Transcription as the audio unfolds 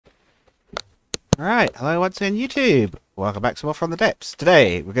Alright, hello once again YouTube. Welcome back to more from the depths.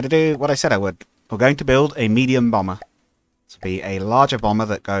 Today we're going to do what I said I would. We're going to build a medium bomber. This will be a larger bomber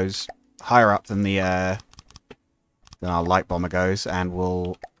that goes higher up than than our light bomber goes, and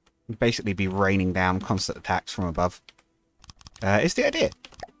will basically be raining down constant attacks from above. Is the idea.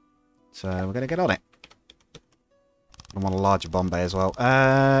 So we're going to get on it. I want a larger bomb bay as well.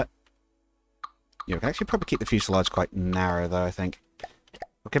 Yeah, we can actually probably keep the fuselage quite narrow though, I think.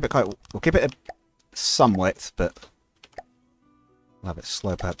 We'll keep it some width, but we'll have it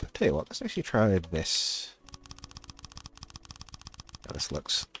slope up. Tell you what, let's actually try this. How this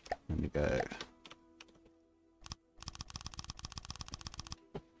looks. There we go.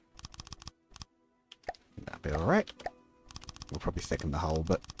 That'll be alright. We'll probably thicken the hole,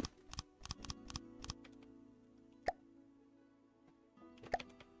 but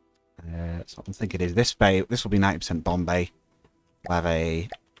that's what I'm thinking is this bay. This will be 90% bomb bay. We'll have a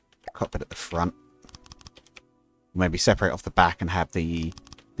cockpit at the front. Maybe separate off the back and have the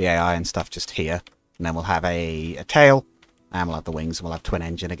AI and stuff just here. And then we'll have a tail, and we'll have the wings, and we'll have twin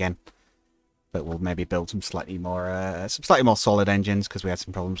engine again. But we'll maybe build some slightly more solid engines, because we had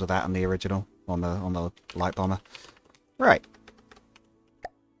some problems with that on the original, on the light bomber. Right.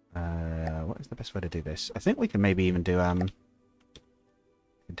 What is the best way to do this? I think we can maybe even do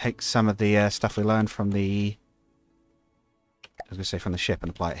take some of the stuff we learned from the from the ship and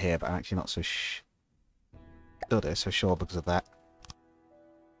apply it here, but I'm actually not so sure because of that.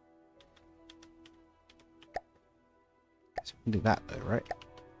 So we can do that though, right?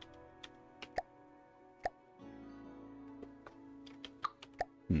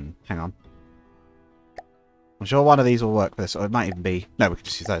 Hang on. I'm sure one of these will work for this, or it might even be... No, we can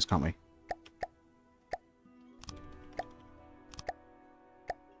just use those, can't we?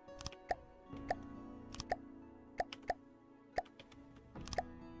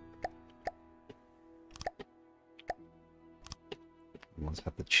 Let's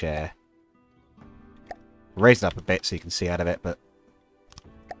have the chair. Raise it up a bit so you can see out of it, but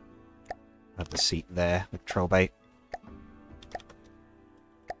have the seat there with troll bait.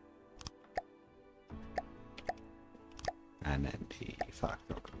 And then the fire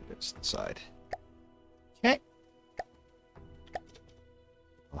goes to the side. Okay.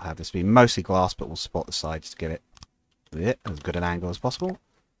 We'll have this be mostly glass, but we'll support the sides to give it as good an angle as possible.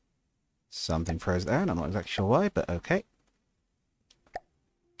 Something froze there, and I'm not exactly sure why, but okay.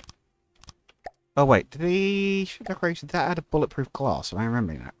 Oh wait, did the ship decoration, did that add a bulletproof glass? Am I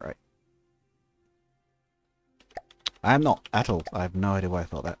remembering that right? I am not at all. I have no idea why I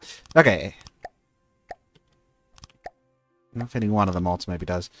thought that. Okay. I'm feeling one of the mods maybe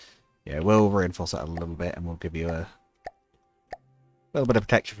does. Yeah, we'll reinforce that a little bit, and we'll give you a little bit of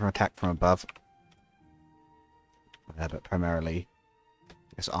protection from attack from above. But primarily,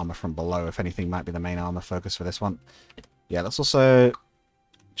 I guess armor from below, if anything, might be the main armor focus for this one. Yeah, let's also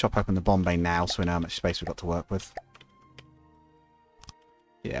chop open the bomb bay now so we know how much space we've got to work with.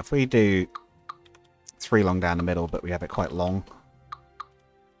 Yeah, if we do 3 long down the middle, but we have it quite long.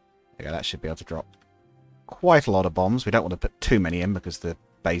 Yeah, that should be able to drop quite a lot of bombs. We don't want to put too many in because the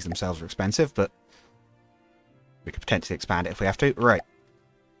bays themselves are expensive, but we could potentially expand it if we have to. Right.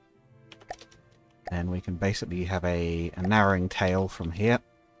 And we can basically have a narrowing tail from here.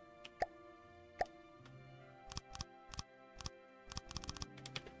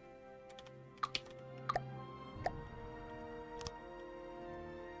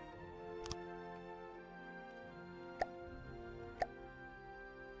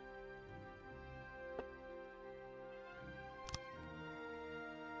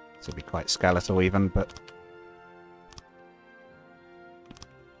 This will be quite skeletal even, but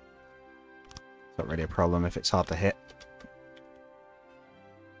it's not really a problem if it's hard to hit.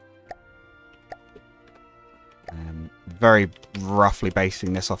 Very roughly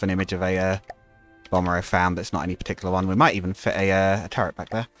basing this off an image of a bomber I found that's not any particular one. We might even fit a turret back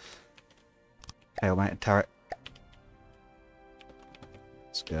there. Tail-mounted turret.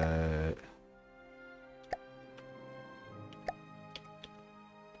 Let's go.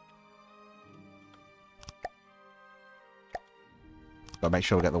 Gotta make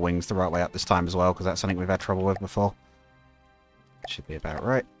sure we get the wings the right way up this time as well, because that's something we've had trouble with before. Should be about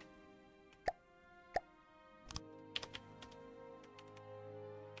right.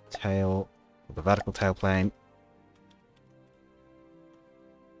 Tail, with the vertical tail plane.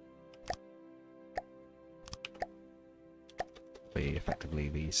 Be effectively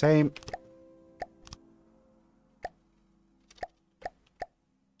the same.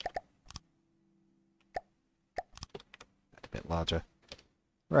 A bit larger.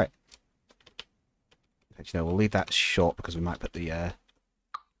 Right. Actually, no, we'll leave that short because we might put the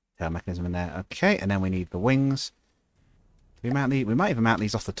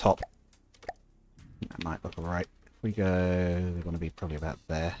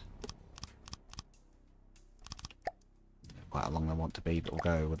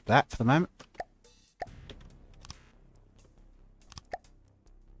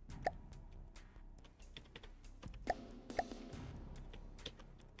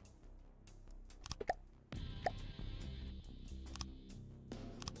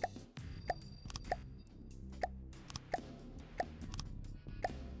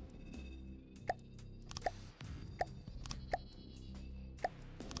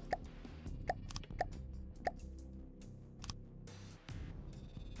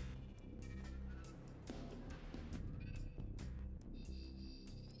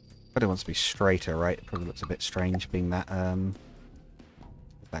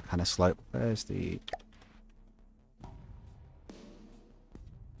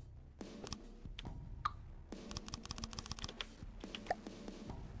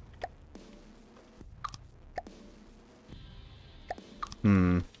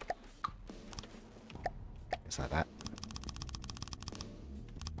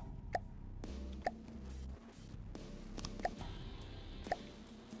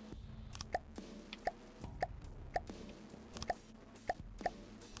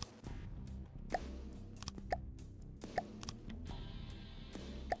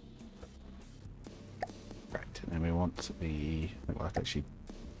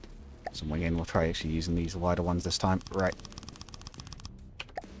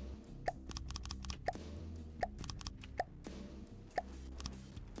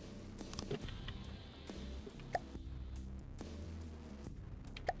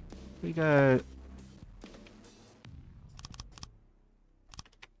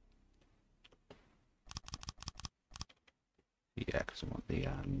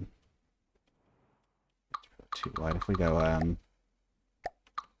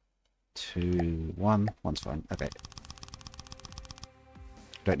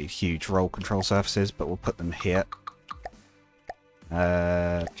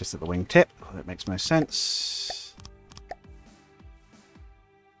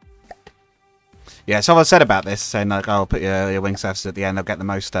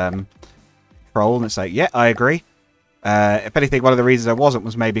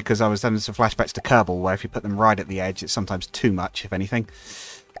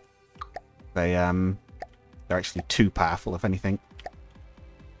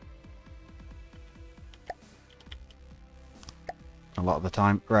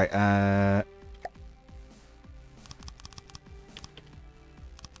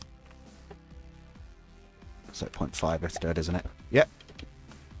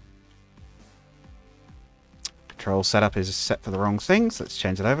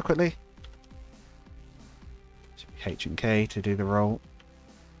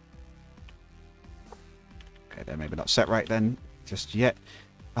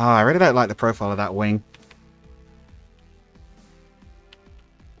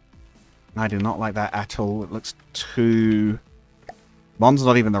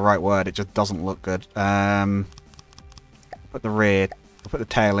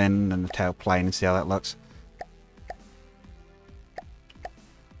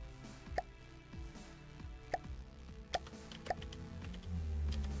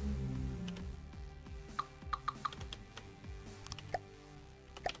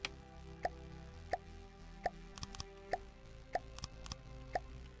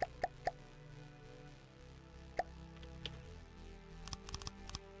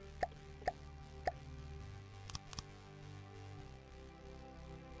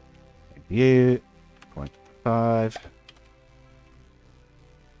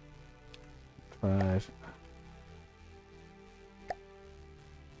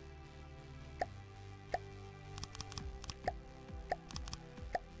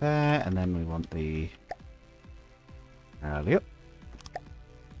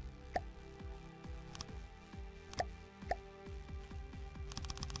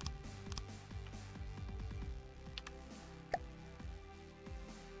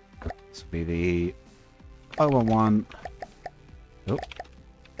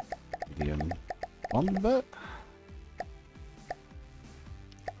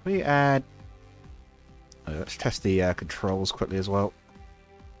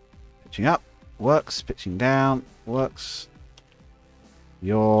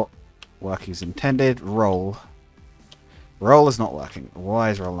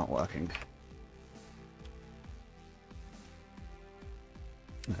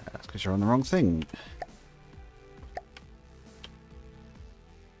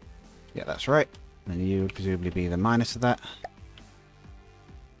Yeah, that's right. And then you would presumably be the minus of that.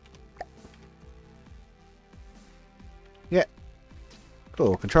 Yeah.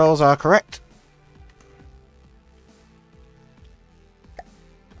 Cool. Controls are correct. I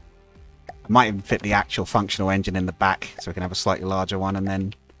might even fit the actual functional engine in the back so we can have a slightly larger one and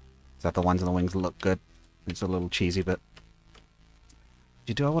then have the ones on the wings that look good. It's a little cheesy, but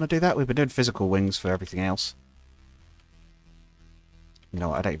do I want to do that? We've been doing physical wings for everything else. You know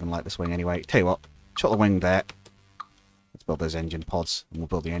what? I don't even like this wing anyway. Tell you what, shot the wing there. Let's build those engine pods, and we'll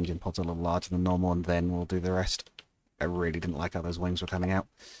build the engine pods a little larger than normal, and then we'll do the rest. I really didn't like how those wings were coming out.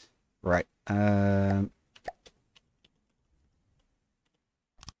 Right. Yeah,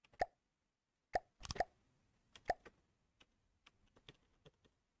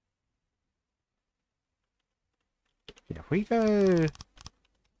 if we go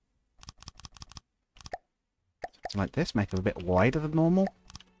something like this, make it a bit wider than normal.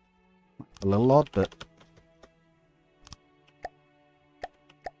 A little odd, but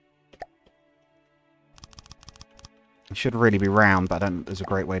it should really be round, but I don't think there's a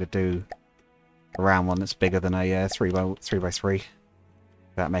great way to do a round one that's bigger than a 3x3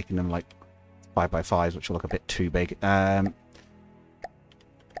 without making them like 5x5s, which will look a bit too big.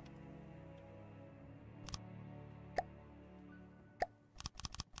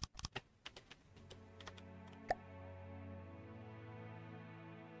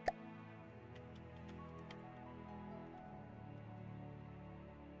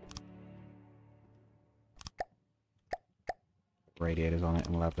 Radiators on it,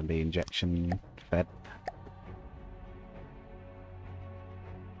 and we'll have them be injection fed.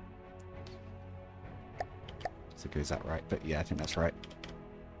 So is that right? But yeah, I think that's right.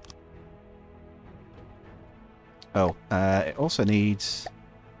 Oh, it also needs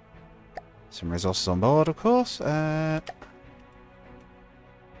some resources on board, of course. Okay,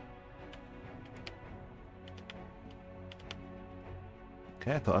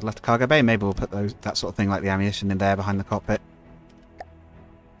 I thought I'd left the cargo bay. Maybe we'll put that sort of thing like the ammunition in there behind the cockpit.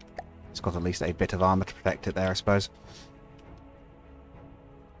 It's got at least a bit of armour to protect it there, I suppose.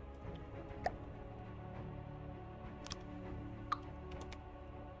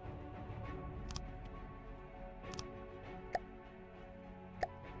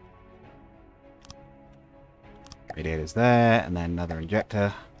 Radiators there, and then another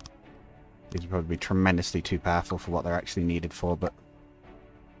injector. These would probably be tremendously too powerful for what they're actually needed for, but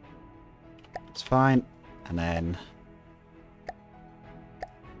it's fine. And then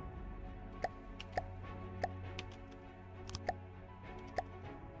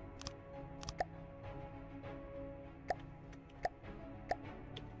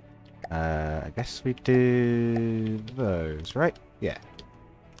I guess we do those, right? Yeah.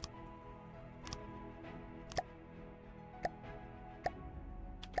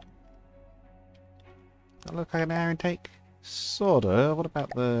 That look like an air intake? Sorta. What about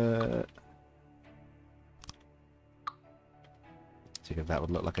the... See if that would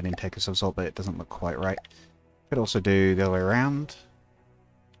look like an intake of some sort, but it doesn't look quite right. Could also do the other way around.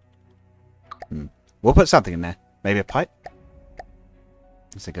 We'll put something in there. Maybe a pipe?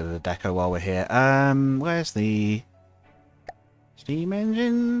 Let's think of the deco while we're here. Where's the... steam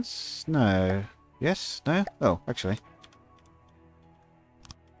engines? No. Yes? No? Oh, actually.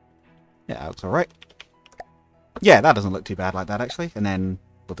 Yeah, that looks alright. Yeah, that doesn't look too bad like that, actually. And then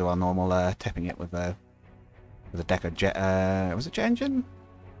we'll do our normal tipping it with a deco jet... was it jet engine?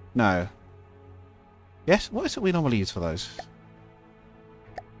 No. Yes? What is it we normally use for those?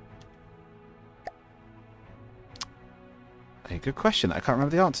 A good question. I can't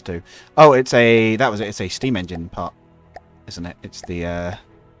remember the answer to. Oh, it's a... that was it. It's a steam engine part, isn't it? It's the... I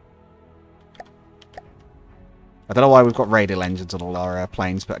don't know why we've got radial engines on all our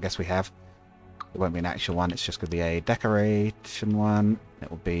planes, but I guess we have. It won't be an actual one. It's just going to be a decoration one. It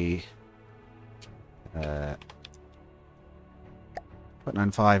will be...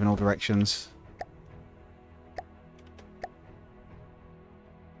 0.95 in all directions.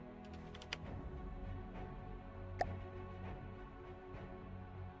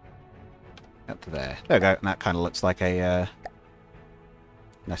 Up to there. There we go. And that kind of looks like a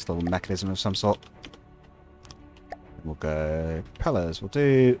nice little mechanism of some sort. We'll go propellers. We'll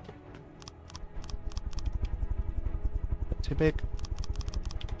do... too big.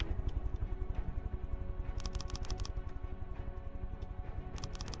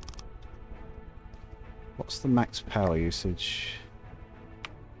 What's the max power usage?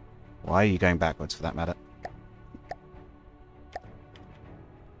 Why are you going backwards for that matter?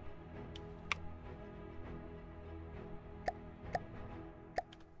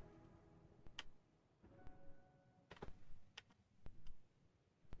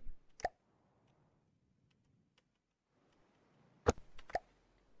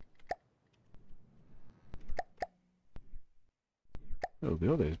 Oh,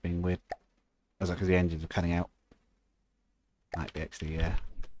 the audio is being weird. That's like because the engines are cutting out. Might be actually, yeah.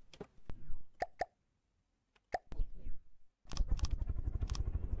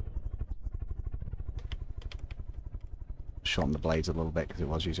 Shorten the blades a little bit because it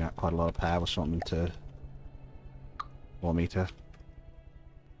was using up quite a lot of power. We'll shorten them to 4 meter.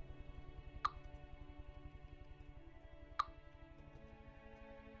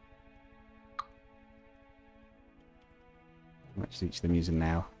 How much is each of them using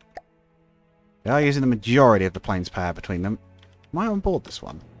now? They are using the majority of the plane's power between them. Am I on board this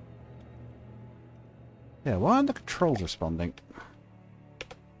one? Yeah, why aren't the controls responding?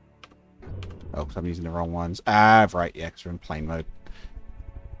 Oh, because I'm using the wrong ones. Ah, right, yeah, because we're in plane mode.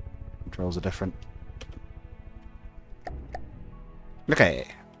 Controls are different. Okay.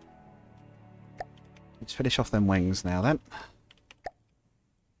 Let's finish off them wings now then.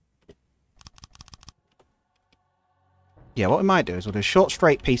 Yeah, what we might do is we'll do a short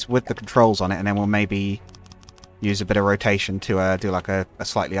straight piece with the controls on it, and then we'll maybe use a bit of rotation to do like a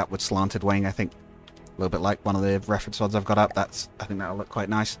slightly upward slanted wing, I think. A little bit like one of the reference ones I've got up. I think that'll look quite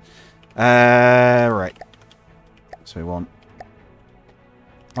nice. Right. So we want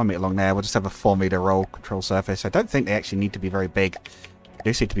 1 meter long there. We'll just have a 4 meter roll control surface. I don't think they actually need to be very big. They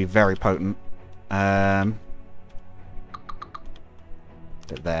do seem to be very potent. Bit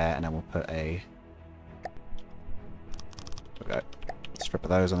there, and then we'll put a strip of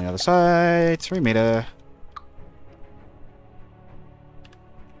those on the other side. 3 meter.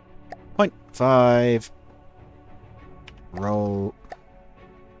 0.5. Roll.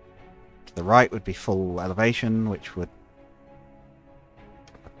 To the right would be full elevation, which would...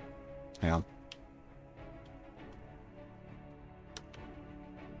 Hang on.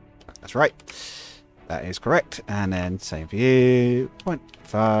 That's right. That is correct. And then same for you.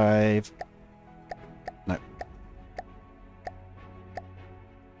 0.5. No.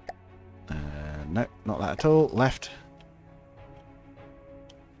 No, not that at all. Left.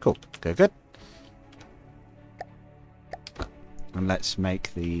 Cool. Good, good. And let's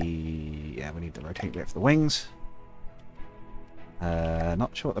make the... Yeah, we need the rotating bit for the wings.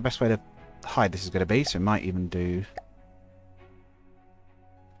 Not sure what the best way to hide this is going to be, so we might even do...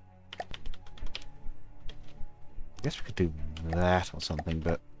 I guess we could do that or something,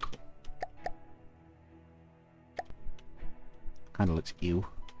 but... Kind of looks ew.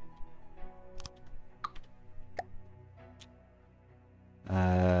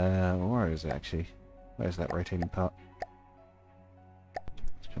 Where is it actually? Where's that rotating part?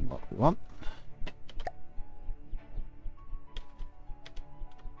 Let's jump what we want.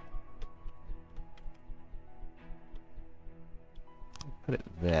 Put it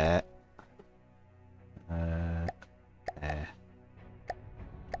there. There.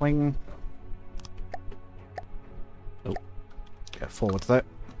 Wing. Oh. Go forwards though.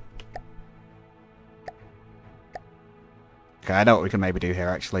 Okay, I know what we can maybe do here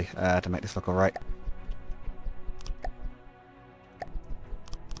actually, to make this look alright.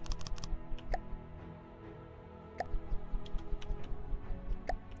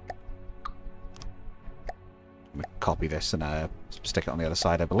 Copy this and stick it on the other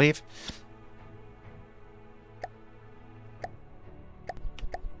side, I believe.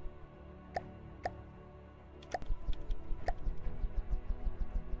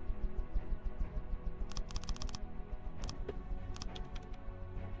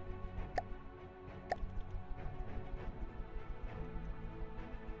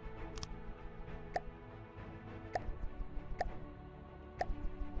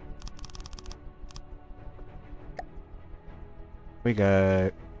 We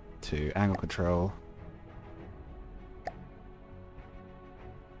go to angle control.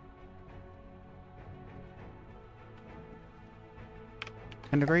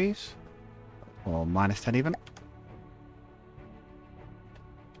 10 degrees? Or minus 10 even?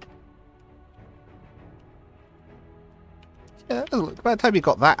 Yeah, it doesn't look, by the time you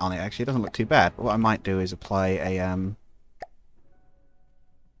got that on it actually, it doesn't look too bad. What I might do is apply a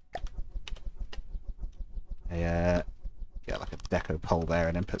yeah, like a deco pole there,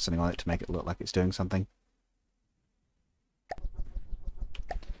 and then put something on it to make it look like it's doing something.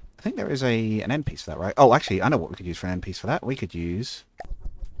 I think there is an end piece for that, right? Oh, actually, I know what we could use for an end piece for that. We could use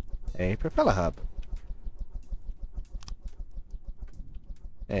a propeller hub.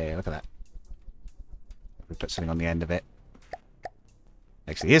 Hey, look at that. We put something on the end of it.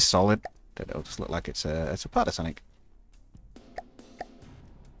 Actually, it is solid. It'll just look like it's a part of something.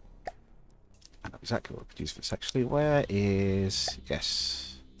 I know exactly what we could use for this actually. Where is...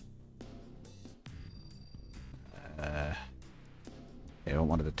 Yes. Yeah, we want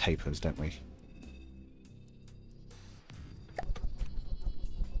one of the tapers, don't we?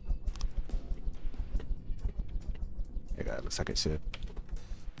 Looks like it's a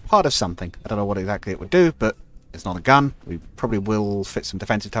part of something. I don't know what exactly it would do, but it's not a gun. We probably will fit some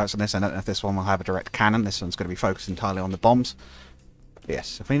defensive turrets on this. I don't know if this one will have a direct cannon. This one's going to be focused entirely on the bombs.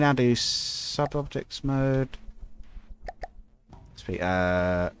 Yes, if we now do sub-objects mode... Let's be,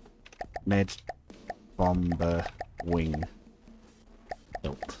 mid bomber wing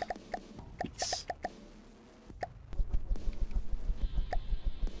built piece.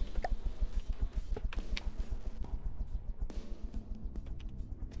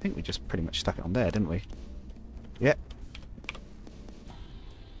 I think we just pretty much stuck it on there, didn't we? Yep.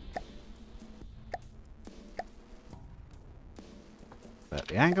 At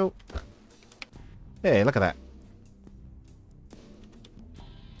the angle. Hey, look at that.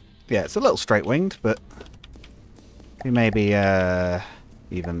 Yeah, it's a little straight-winged, but we maybe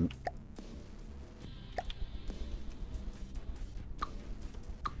even...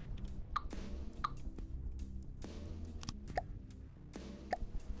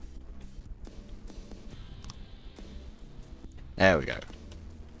 There we go.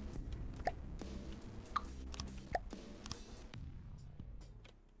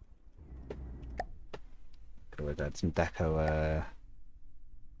 Could have added some deco.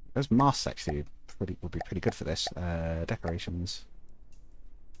 Those masks actually would be pretty good for this. Decorations.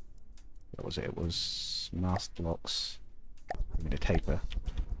 What was it? It was mast blocks. We need a taper.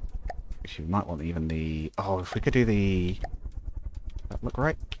 Actually, we might want even the. Oh, if we could do the. That look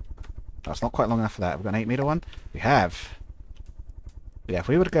right? Oh, it's not quite long enough for that. We've got an 8-meter one. We have. Yeah, if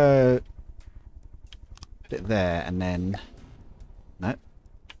we were to go put it there and then no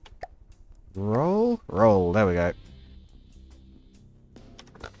roll, there we go.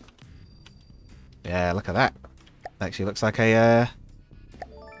 Yeah, look at that. Actually looks like a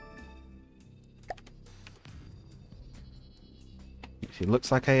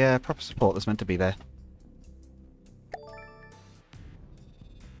proper support that's meant to be there.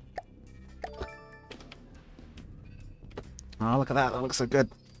 Oh, look at that. That looks so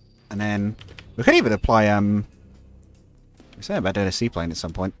good. And then we could even apply, we're saying about doing a seaplane at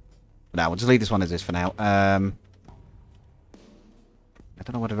some point. But no, we'll just leave this one as is for now. I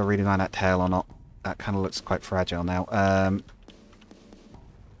don't know whether to redesign that tail or not. That kind of looks quite fragile now.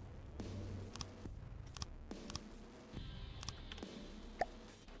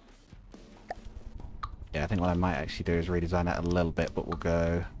 Yeah, I think what I might actually do is redesign that a little bit, but we'll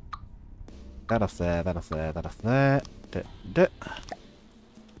go that off there, that off there, that off there. Duh, duh.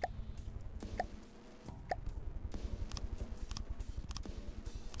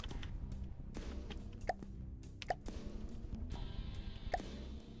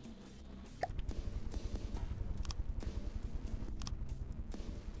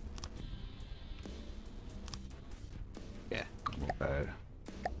 Yeah, we'll go.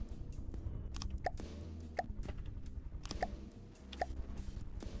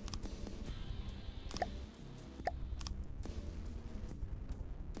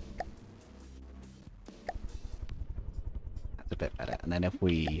 A bit better, and then if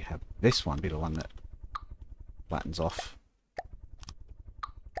we have this one be the one that flattens off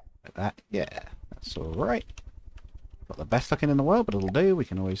like that, yeah, that's alright. Not the best looking in the world, but it'll do. We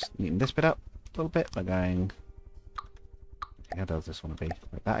can always neaten this bit up a little bit by going, how does this want to be?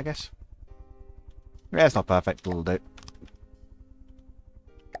 Like that, I guess. Yeah, it's not perfect, but it'll do.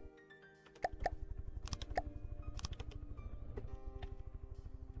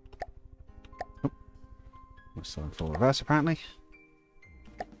 We're still in full reverse, apparently.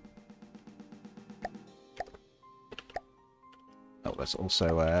 Oh, let's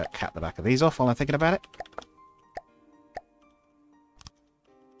also cap the back of these off while I'm thinking about it.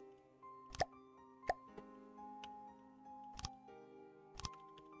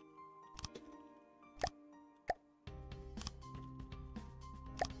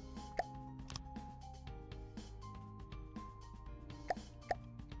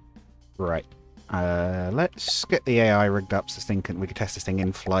 Right. Let's get the AI rigged up so this thing we can test this thing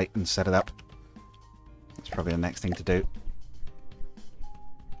in flight and set it up. That's probably the next thing to do.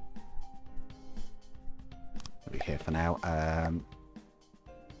 We'll be here for now.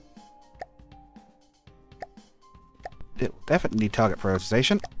 It'll definitely need target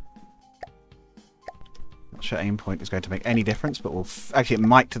prioritization. Not sure aim point is going to make any difference, but we'll actually it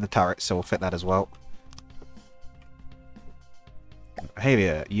might to the turret, so we'll fit that as well.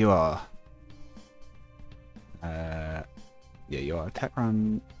 Behavior, you are. Yeah, you are attack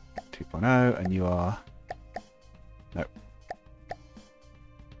run 2.0, and you are. No.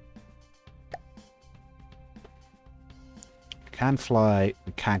 We can fly.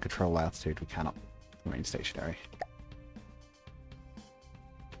 We can control altitude. We cannot remain stationary.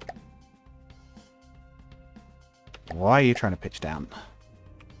 Why are you trying to pitch down?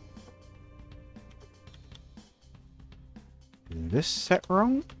 Is this set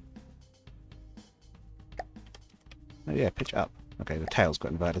wrong? Oh yeah, pitch up. Okay, the tail's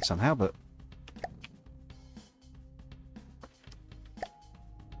got inverted somehow, but...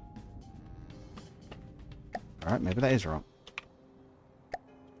 Alright, maybe that is wrong.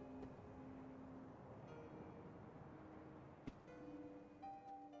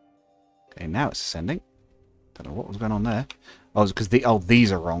 Okay, now it's ascending. Don't know what was going on there. Oh, it's because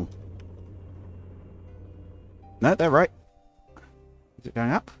these are wrong. No, they're right. Is it going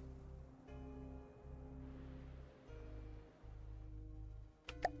up?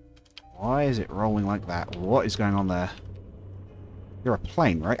 Why is it rolling like that? What is going on there? You're a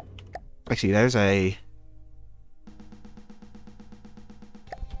plane, right? Actually, there's a...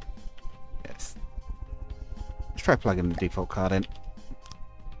 Yes. Let's try plugging the default card in.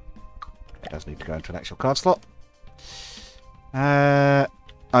 It does need to go into an actual card slot.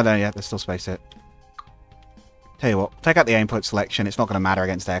 Oh no, yeah, there's still space there. Tell you what, take out the input selection. It's not going to matter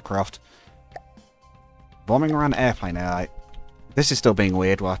against aircraft. Bombing around airplane AI. This is still being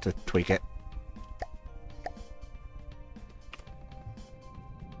weird. We'll have to tweak it.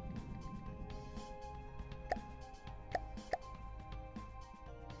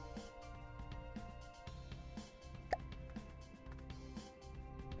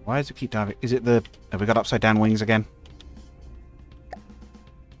 Why does it keep diving? Is it the... Have we got upside down wings again?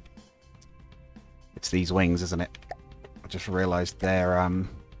 It's these wings, isn't it? I just realised they're...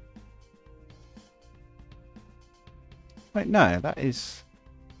 Wait, no, that is...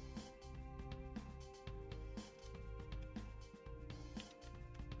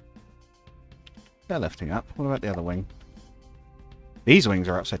 They're lifting up. What about the other wing? These wings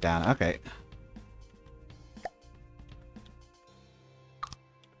are upside down. Okay.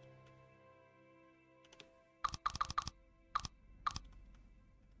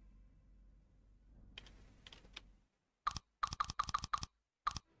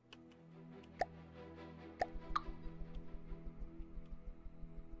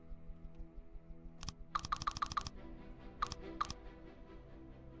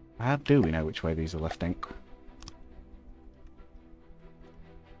 How do we know which way these are lifting?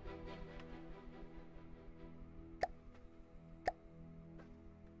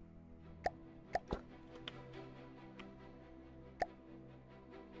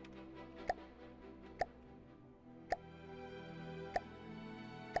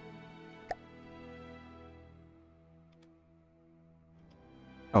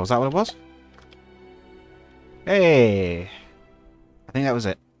 Oh, was that what it was? Hey! I think that was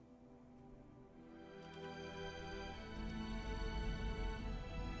it.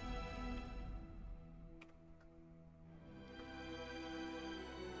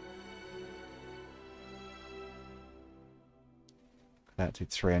 That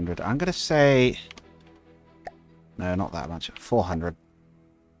did 300. I'm going to say... No, not that much. 400.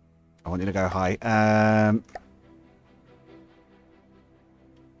 I want you to go high.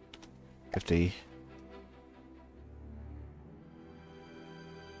 50.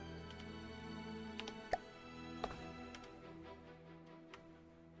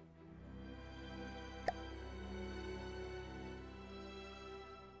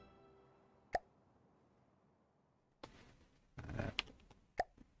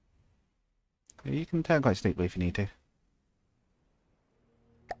 You can turn quite steeply if you need to.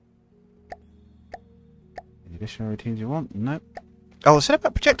 Any additional routines you want? Nope. Oh, I said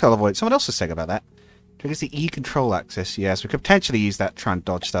about projectile avoid. Someone else was saying about that. Triggers the E control axis. Yes, we could potentially use that to try and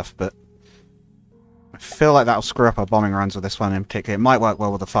dodge stuff, but I feel like that'll screw up our bombing runs with this one in particular. It might work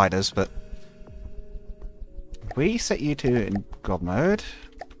well with the fighters, but if we set you to in God mode.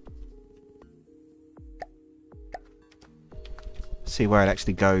 See where it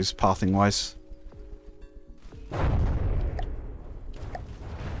actually goes pathing wise.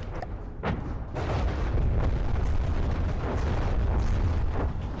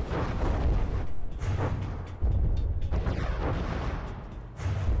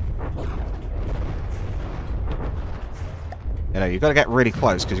 You know, you've got to get really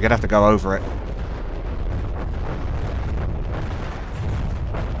close because you're going to have to go over it.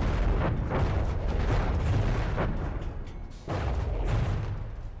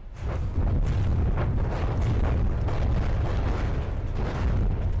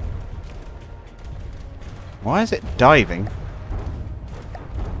 Why is it diving?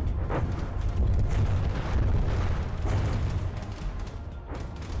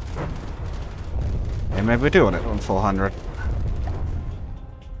 Yeah, maybe we do want it on 400.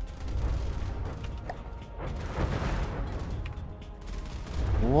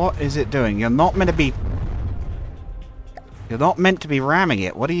 What is it doing? You're not meant to be... You're not meant to be ramming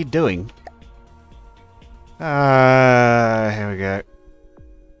it. What are you doing? Here we go.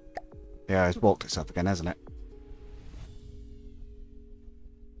 Yeah, it's walked itself again, hasn't it?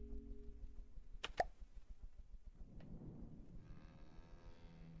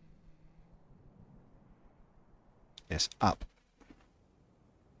 Yes, up.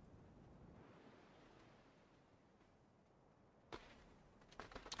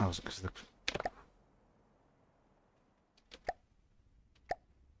 Oh, was it 'cause the...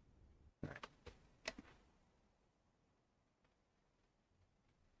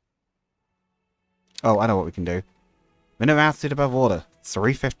 Oh, I know what we can do. Minimum altitude above water,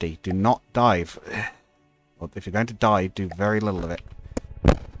 350. Do not dive. Well, if you're going to dive, do very little of it.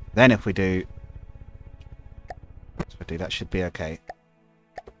 Then if we do... that should be okay.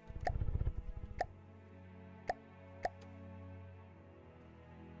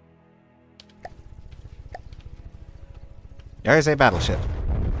 There is a battleship.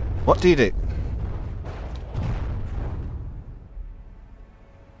 What do you do?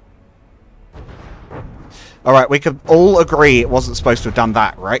 Alright, we could all agree it wasn't supposed to have done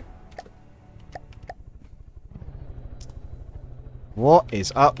that, right? What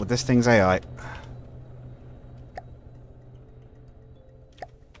is up with this thing's AI?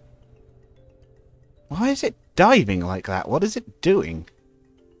 Why is it diving like that? What is it doing?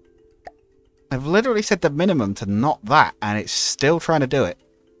 I've literally set the minimum to not that, and it's still trying to do it.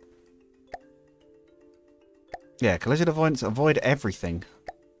 Yeah, collision avoidance, avoid everything.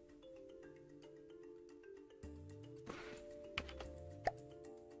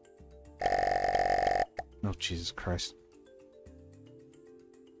 Oh, Jesus Christ.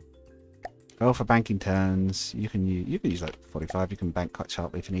 Go for banking turns. You can use like 45. You can bank quite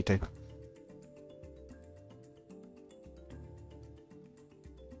sharply if you need to.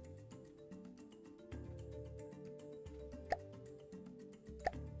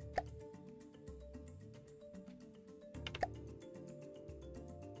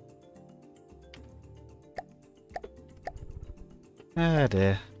 Ah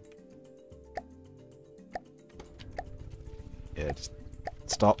dear. Yeah, just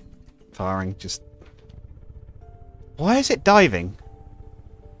stop firing. Just... Why is it diving?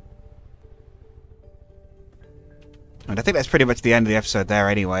 I mean, I think that's pretty much the end of the episode there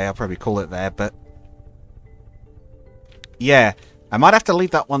anyway. I'll probably call it there, but... Yeah, I might have to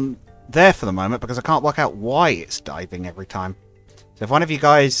leave that one there for the moment because I can't work out why it's diving every time. So if one of you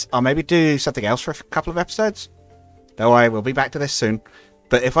guys... I'll maybe do something else for a couple of episodes. Don't worry, we'll be back to this soon.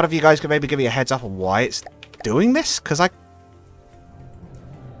 But if one of you guys could maybe give me a heads up on why it's doing this, because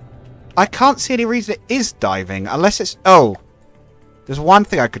I can't see any reason it is diving, unless it's... Oh, there's one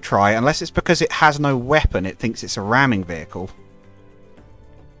thing I could try, unless it's because it has no weapon, it thinks it's a ramming vehicle.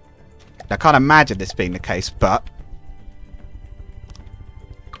 I can't imagine this being the case, but...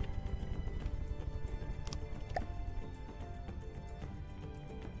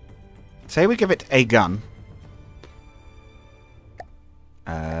 Say we give it a gun.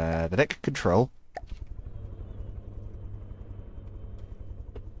 The deck control.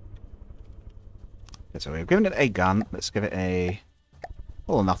 Okay, so we've given it a gun. Let's give it a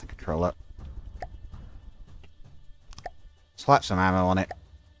all or nothing controller. Slap some ammo on it.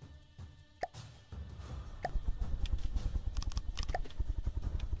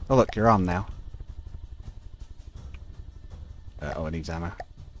 Oh look, you're on now. Oh, it needs ammo.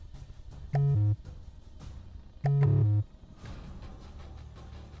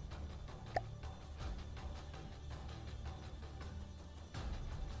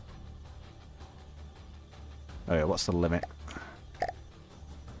 Oh yeah, what's the limit?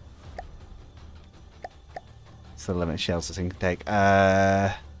 What's the limit shells this thing can take?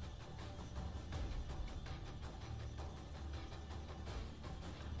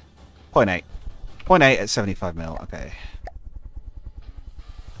 0.8. 0.8 at 75 mil, okay.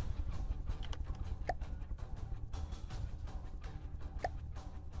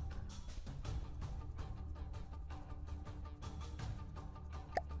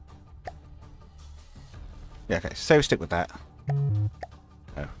 Yeah, okay, so we stick with that.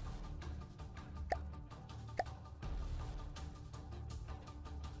 Oh.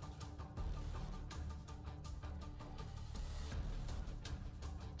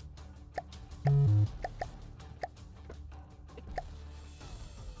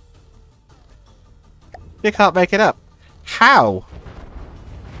 You can't make it up. How?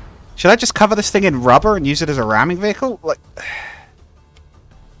 Should I just cover this thing in rubber and use it as a ramming vehicle? Like...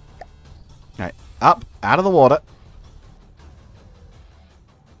 Right, up, out of the water.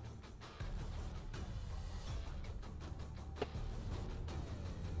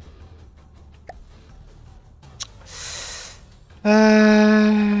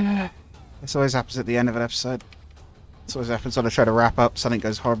 This always happens at the end of an episode. This always happens when I try to wrap up. Something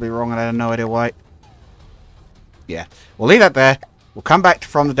goes horribly wrong and I have no idea why. Yeah. We'll leave that there. We'll come back to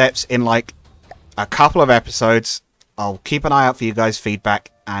From the Depths in like a couple of episodes. I'll keep an eye out for you guys'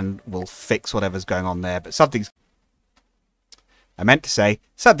 feedback and we'll fix whatever's going on there. But something's... I meant to say,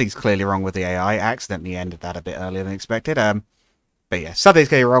 something's clearly wrong with the AI. I accidentally ended that a bit earlier than expected. But yeah, something's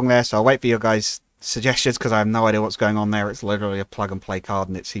clearly wrong there, so I'll wait for your guys' suggestions because I have no idea what's going on there. It's literally a plug-and-play card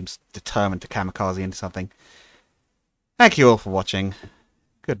and it seems determined to kamikaze into something. Thank you all for watching.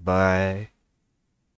 Goodbye.